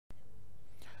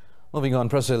Moving on,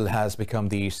 Brazil has become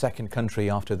the second country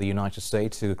after the United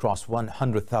States to cross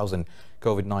 100,000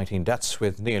 COVID-19 deaths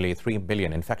with nearly 3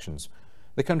 million infections.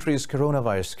 The country's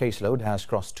coronavirus caseload has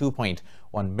crossed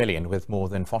 2.1 million with more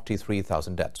than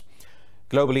 43,000 deaths.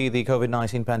 Globally, the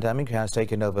COVID-19 pandemic has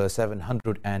taken over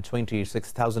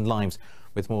 726,000 lives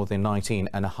with more than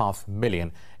 19.5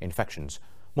 million infections.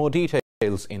 More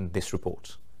details in this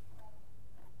report.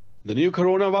 The new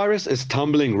coronavirus is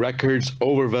tumbling records,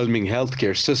 overwhelming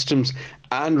healthcare systems,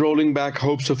 and rolling back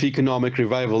hopes of economic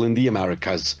revival in the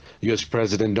Americas. U.S.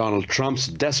 President Donald Trump's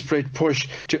desperate push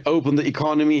to open the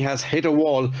economy has hit a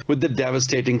wall with the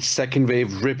devastating second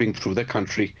wave ripping through the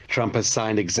country. Trump has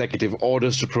signed executive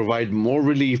orders to provide more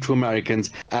relief to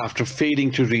Americans after failing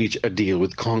to reach a deal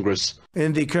with Congress.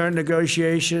 In the current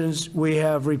negotiations, we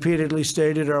have repeatedly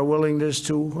stated our willingness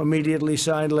to immediately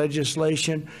sign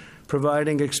legislation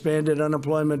providing expanded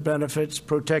unemployment benefits,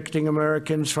 protecting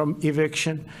Americans from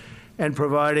eviction, and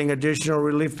providing additional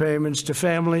relief payments to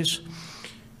families.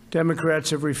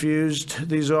 Democrats have refused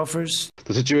these offers.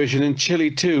 The situation in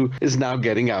Chile, too, is now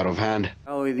getting out of hand.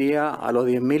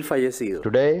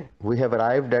 Today, we have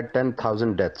arrived at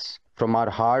 10,000 deaths. From our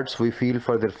hearts, we feel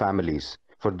for their families,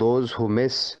 for those who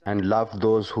miss and love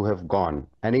those who have gone.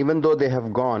 And even though they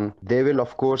have gone, they will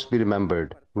of course be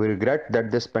remembered. We regret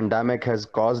that this pandemic has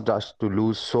caused us to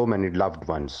lose so many loved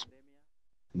ones.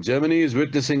 Germany is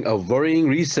witnessing a worrying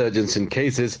resurgence in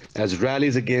cases as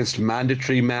rallies against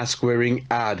mandatory mask wearing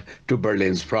add to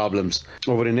Berlin's problems.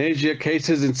 Over in Asia,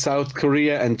 cases in South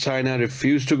Korea and China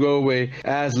refuse to go away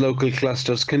as local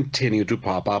clusters continue to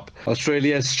pop up.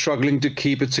 Australia is struggling to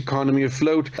keep its economy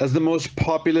afloat as the most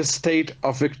populous state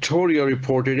of Victoria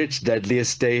reported its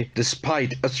deadliest day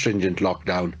despite a stringent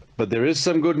lockdown. But there is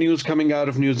some good news coming out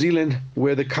of New Zealand,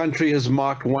 where the country has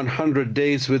marked 100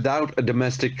 days without a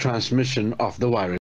domestic transmission of the virus.